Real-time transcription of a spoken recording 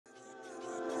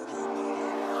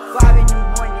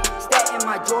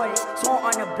my Jordan. Sworn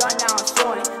on the blunt, now I'm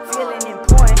soaring. Feeling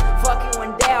important. Fucking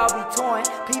one day I'll be torn.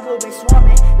 People been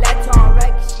swarming. Let's on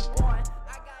record, she born.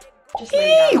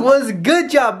 Hey, what's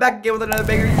good, y'all? Back again with another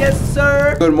banger. Yes,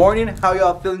 sir. Good morning. How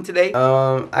y'all feeling today?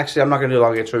 Actually, I'm not gonna do a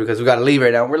long intro because we gotta leave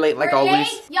right now. We're late like always.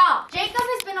 Y'all, Jacob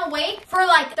has been awake for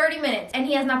like 30 minutes and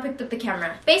he has not picked up the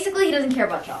camera. Basically, he doesn't care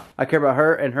about y'all. I care about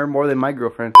her and her more than my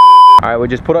girlfriend. All right, we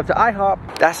just pulled up to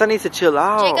IHOP. That son needs to chill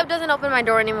out. Jacob doesn't open my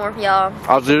door anymore, y'all.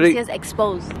 I was literally. He is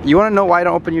exposed. You wanna know why I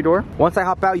don't open your door? Once I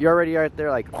hop out, you're already right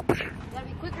there like. Gotta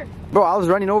be quicker. Bro, I was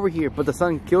running over here, but the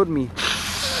sun killed me.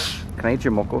 Can I eat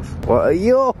your mocos? Well,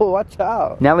 yo, watch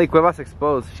out. Natalie Cuevas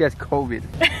exposed. She has COVID.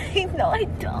 No, I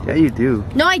don't. Yeah, you do.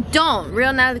 No, I don't.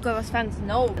 Real Natalie Cuevas fans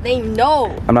know. They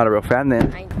know. I'm not a real fan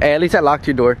then. Hey, at least I locked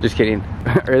your door. Just kidding.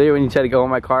 Earlier when you tried to go in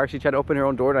my car, she tried to open her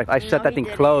own door and I shut that thing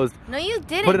closed. No, you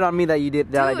didn't. Put it on me that you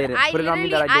did. That I didn't. Put it on me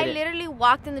that I didn't. I literally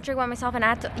walked in the truck by myself and I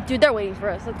had to. Dude, they're waiting for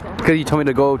us. Let's go. Because you told me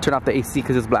to go turn off the AC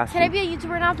because it's blasting. Can I be a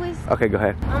YouTuber now, please? Okay, go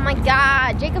ahead. Oh my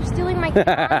God, Jacob's stealing my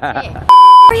content.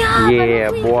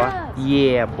 Yeah, boy.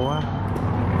 Yeah, boy.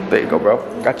 There you go, bro.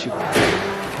 Got you.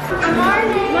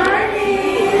 Morning.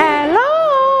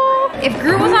 Hello. If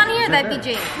Gru was on here, that'd be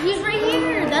Jake. He's right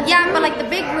here. That's yeah, but like the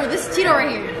big Gru. This is Tito right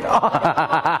here.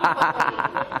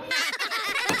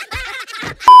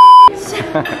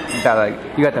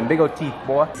 you got them big old teeth,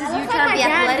 boy. This is you trying to be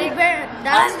athletic.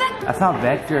 That's not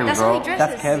Vector, bro.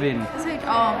 That's Kevin. That's who,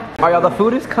 oh. Alright, y'all, the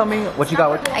food is coming. What you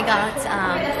got? I got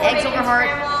eggs over heart.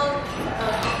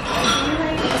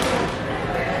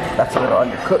 That's a little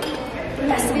undercooked.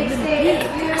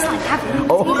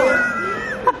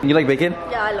 Oh. You like bacon?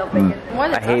 Yeah, I love bacon.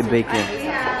 I hate bacon.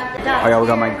 Alright, we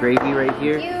got my gravy right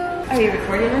here. Are you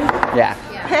recording it? Yeah.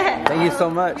 Thank you so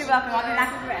much. You're welcome. I'll be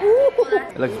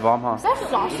back. It looks bomb, huh? Is that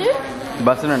sausage?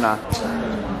 Bustin' or not?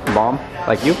 Bomb?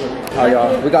 Like you? Alright,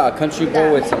 y'all. We got a country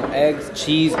bowl with some eggs,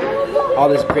 cheese, all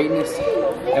this greatness.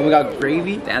 And we got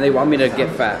gravy. And they want me to get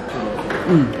fat.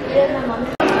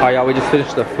 Alright, y'all. We just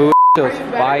finished the food. It was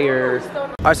fire.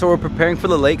 Alright, so we're preparing for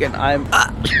the lake and I'm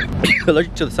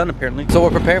allergic to the sun apparently. So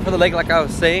we're preparing for the lake like I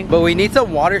was saying. But we need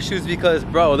some water shoes because,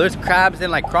 bro, there's crabs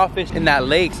and like crawfish in that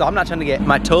lake. So I'm not trying to get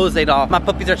my toes laid off. My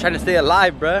puppies are trying to stay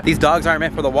alive, bro. These dogs aren't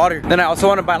meant for the water. Then I also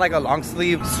want to buy like a long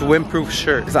sleeve swim proof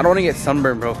shirt. Because I don't want to get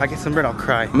sunburned, bro. If I get sunburned, I'll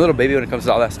cry. I'm a little baby when it comes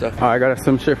to all that stuff. Alright, I got a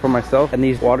swim shirt for myself and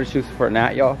these water shoes for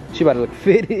Nat, y'all. She about to look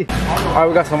fitted. Alright,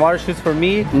 we got some water shoes for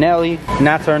me, Nelly.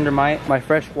 Nat's are under my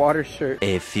fresh water shirt.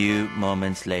 A few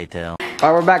moments later.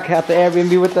 Alright, we're back at the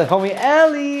Airbnb with the homie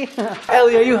Ellie.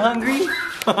 Ellie, are you hungry?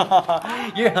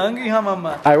 You're hungry, huh,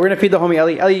 mama? Alright, we're gonna feed the homie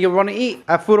Ellie. Ellie, you wanna eat?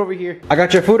 I have food over here. I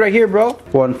got your food right here, bro.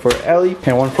 One for Ellie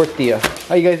and one for Thea.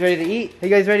 Are you guys ready to eat? Are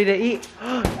you guys ready to eat?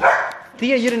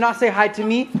 Thea, you did not say hi to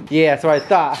me? Yeah, that's what I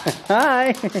thought.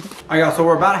 Hi. Alright, y'all, so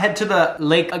we're about to head to the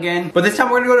lake again. But this time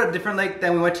we're gonna go to a different lake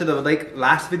than we went to the lake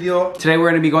last video. Today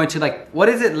we're gonna be going to like, what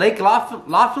is it? Lake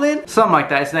Laughlin? Something like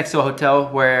that. It's next to a hotel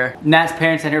where Nat's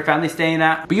parents and her family staying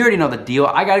at. But you already know the deal.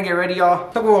 I gotta get ready, y'all.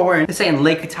 Look what we're wearing. This ain't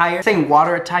lake attire. This ain't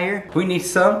water attire. We need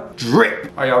some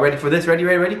drip. Are y'all ready for this? Ready,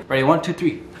 ready, ready? Ready, 1, 2,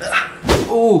 3.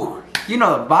 Ooh. You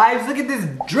know the vibes. Look at this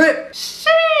drip. Sheesh.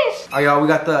 Alright, y'all, we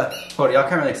got the, hold on, y'all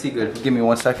can't really see good. Give me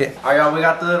 1 second. Alright, y'all, we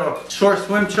got the little short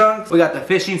swim trunks. We got the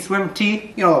fishing swim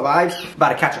tee. You know the vibes. About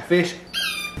to catch a fish.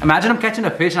 Imagine I'm catching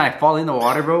a fish and I fall in the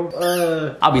water,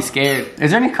 bro. I'll be scared.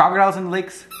 Is there any crocodiles in the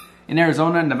lakes? In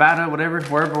Arizona, Nevada, whatever,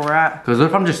 wherever we're at? Because what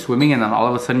if I'm just swimming and then all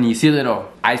of a sudden you see a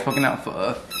little eyes poking out?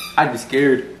 I'd be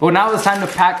scared. Well, now it's time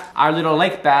to pack our little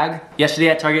lake bag. Yesterday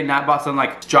at Target, Nat bought some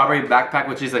like strawberry backpack,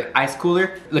 which is like ice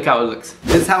cooler. Look how it looks.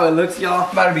 This is how it looks, y'all.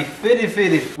 About to be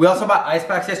fitted. We also bought ice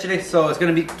packs yesterday, so it's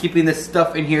gonna be keeping this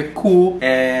stuff in here cool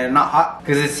and not hot.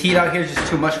 Because this heat out here is just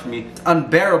too much for me. It's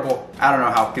unbearable. I don't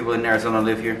know how people in Arizona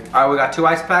live here. All right, we got 2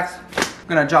 ice packs. I'm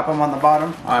gonna drop them on the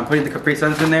bottom. I'm putting the Capri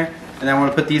Suns in there. And then I'm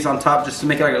gonna put these on top just to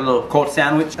make it like a little cold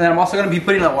sandwich. And then I'm also gonna be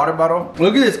putting a water bottle.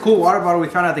 Look at this cool water bottle we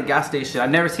found at the gas station.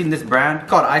 I've never seen this brand. It's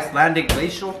called Icelandic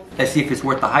Glacial. Let's see if it's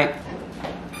worth the hype.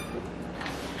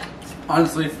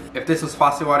 Honestly, if this was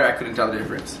faucet water, I couldn't tell the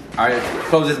difference. All right,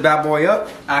 close this bad boy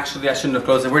up. Actually, I shouldn't have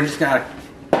closed it. We're just gonna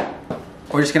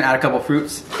add a couple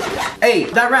fruits. Hey,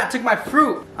 that rat took my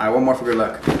fruit. All right, one more for good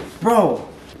luck. Bro.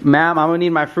 Ma'am, I'm gonna need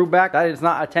my fruit back. That is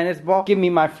not a tennis ball. Give me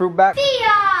my fruit back.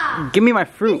 Thea! Give me my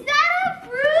fruit. Is that a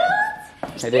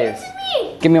fruit? It is.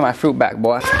 Give me my fruit back,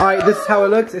 boy. Alright, this is how it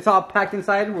looks. It's all packed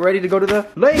inside. We're ready to go to the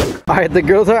lake. Alright, the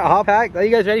girls are all packed. Are you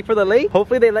guys ready for the lake?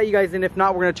 Hopefully they let you guys in. If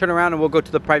not, we're gonna turn around and we'll go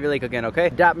to the private lake again, okay?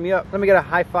 Dap me up. Let me get a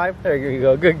high five. There you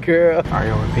go. Good girl.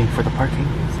 Alright, we're paying for the parking.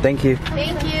 Thank you.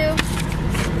 Thank you.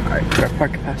 Alright, got our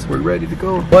podcast. We're ready to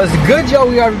go. What's good, y'all?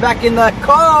 We are back in the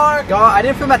car. Y'all, I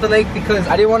didn't film at the lake because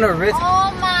I didn't want to risk.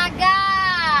 Oh my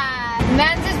god!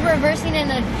 Man's is reversing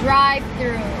in a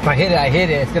drive-through. If I hit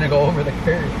it, it's gonna go over the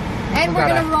curb. And we're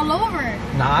gonna roll over.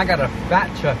 Nah, I got a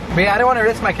fat truck. But yeah, I didn't want to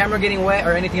risk my camera getting wet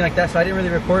or anything like that, so I didn't really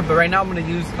record. But right now I'm gonna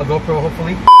use a GoPro,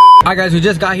 hopefully. Alright guys, we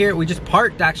just got here. We just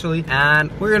parked actually,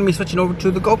 and we're gonna be switching over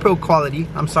to the GoPro quality.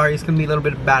 I'm sorry, it's gonna be a little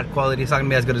bit of bad quality. It's not gonna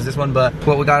be as good as this one, but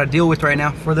what we gotta deal with right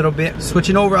now for a little bit.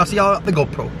 Switching over, I'll see y'all at the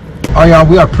GoPro. Alright y'all,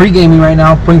 we are pre-gaming right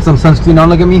now, putting some sunscreen on.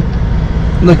 Look at me.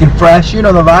 Looking fresh, you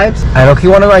know the vibes. I low-key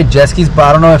want to ride jet skis, but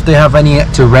I don't know if they have any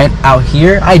to rent out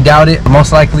here. I doubt it.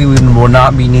 Most likely we will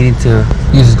not be needing to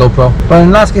use this GoPro. But in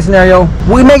the last case scenario,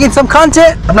 we're making some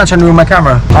content. I'm not trying to ruin my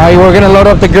camera. Alright, we're gonna load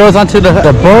up the girls onto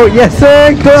the boat. Yes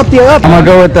sir, go up the up. I'm gonna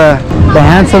go with the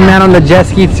handsome man on the jet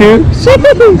ski too.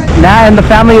 Nah, and the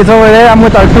family is over there. I'm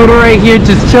with Arturo right here,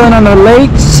 just chilling on the lake.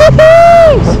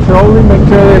 Patrolling, make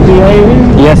sure they're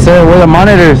behaving. Yes sir, we're the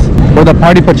monitors. We're the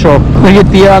party patrol. Look at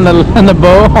Tia on the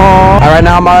boat. Alright,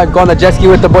 now I'm gonna go on the jet ski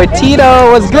with the boy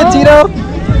Tito. What's good, Tito?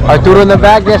 Arturo in the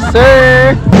back, yes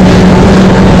sir.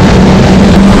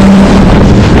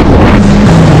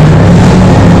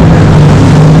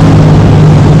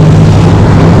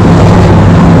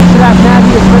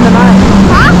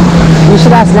 You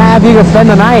should ask Nat if you can spend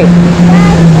the night.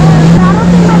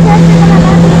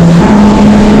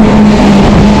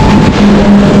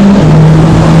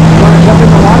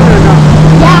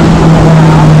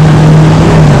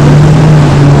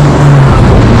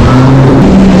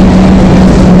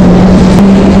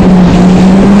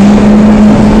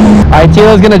 Alright,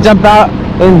 Tito's gonna jump out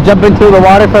and jump into the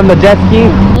water from the jet ski.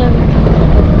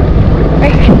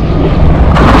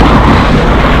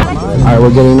 Alright,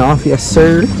 we're getting off, yes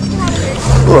sir.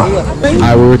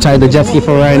 Alright, we're retired the jet ski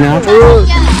for right now. Oh,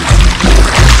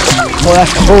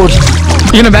 that's cold.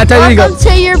 You're gonna baptize me? Welcome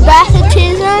to your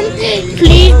baptism.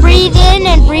 Please breathe in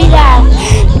and breathe out.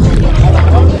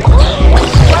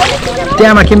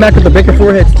 Damn, I came back with a bigger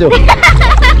forehead still.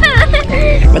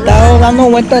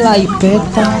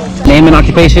 Name and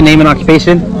occupation, name and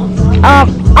occupation.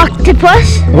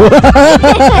 Octopus?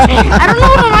 I don't know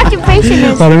what an occupation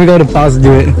is. Oh, let me go to pause and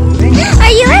do it.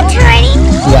 Are you a tranny?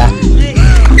 Yeah.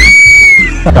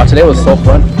 Wow, today was so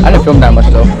fun. I didn't film that much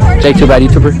though. Jake, too bad,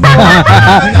 YouTuber.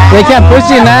 They can't push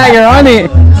you now, you're on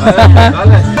it.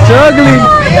 Struggling.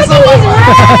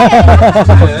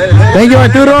 Thank you,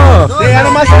 Arturo.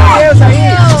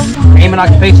 Name and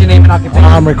occupation, name and occupation.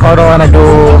 I'm Ricardo and I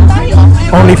do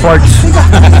only farts.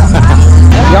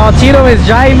 Y'all, Tito is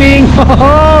driving.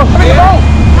 Oh!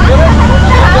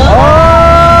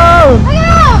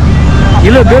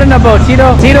 You look good in the boat,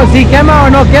 Tito. Tito, ¿sí quema o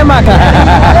no quema?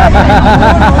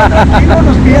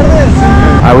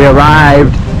 Alright, we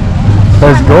arrived.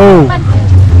 Let's go.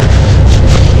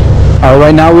 Alright,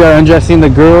 right now we are undressing the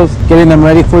girls, getting them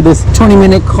ready for this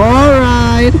 20-minute car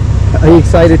ride. Are you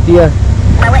excited, Tia?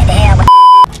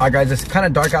 Alright guys, it's kind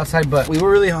of dark outside, but we were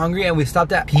really hungry and we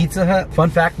stopped at Pizza Hut. Fun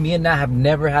fact, me and Nat have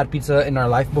never had Pizza Hut in our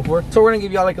life before. So we're gonna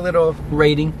give y'all like a little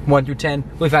rating, 1 through 10.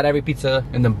 We've had every pizza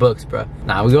in the books, bro.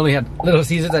 Nah, we only had Little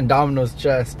Caesars and Domino's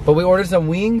just. But we ordered some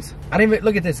wings. I didn't even,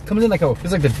 look at this. Comes in like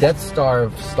it's like the Death Star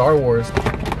of Star Wars.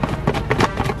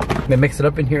 They mix it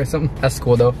up in here or something. That's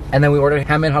cool though. And then we ordered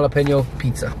ham and jalapeno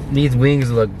pizza. These wings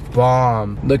look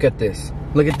bomb. Look at this.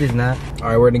 Look at this, Nat.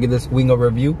 Alright, we're gonna give this wing a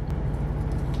review.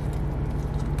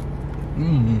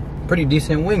 Pretty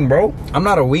decent wing, bro. I'm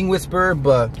not a wing whisperer,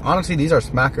 but honestly, these are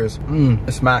smackers.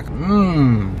 A smack.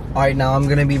 Alright, now I'm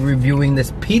gonna be reviewing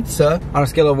this pizza on a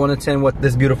scale of 1 to 10 with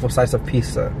this beautiful slice of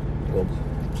pizza.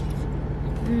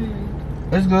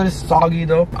 It's good, it's soggy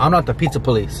though. I'm not the pizza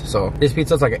police, so this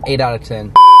pizza's like an 8 out of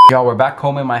 10. Y'all, we're back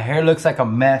home and my hair looks like a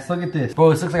mess. Look at this.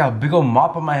 Bro, this looks like a big old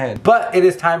mop on my head. But it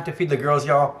is time to feed the girls,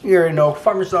 y'all. You already know,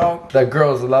 farmer's dog. The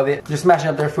girls love it. Just smashing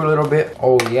up their food a little bit.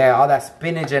 Oh yeah, all that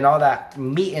spinach and all that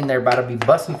meat in there about to be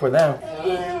busting for them.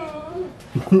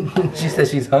 She says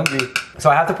she's hungry. So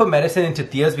I have to put medicine into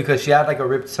Tia's because she had like a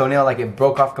ripped toenail, like it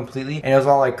broke off completely and it was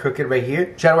all like crooked right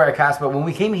here. She had to wear a cast, but when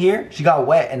we came here, she got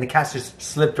wet and the cast just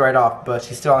slipped right off, but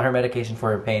she's still on her medication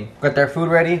for her pain. Got their food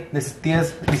ready. This is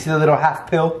Tia's. You see the little half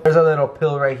pill? There's a little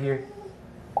pill right here.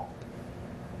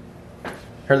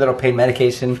 Her little pain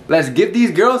medication. Let's give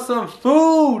these girls some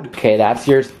food. Okay, that's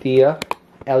yours, Tia.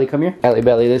 Ellie, come here. Ellie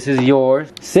Belly, this is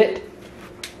yours. Sit.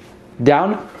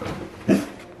 Down.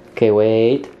 Okay,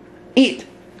 wait. Eat.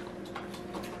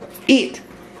 Eat.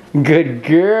 Good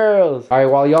girls. All right,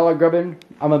 while y'all are grubbing,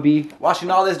 I'm gonna be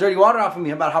washing all this dirty water off of me.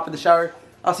 I'm about to hop in the shower.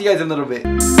 I'll see you guys in a little bit.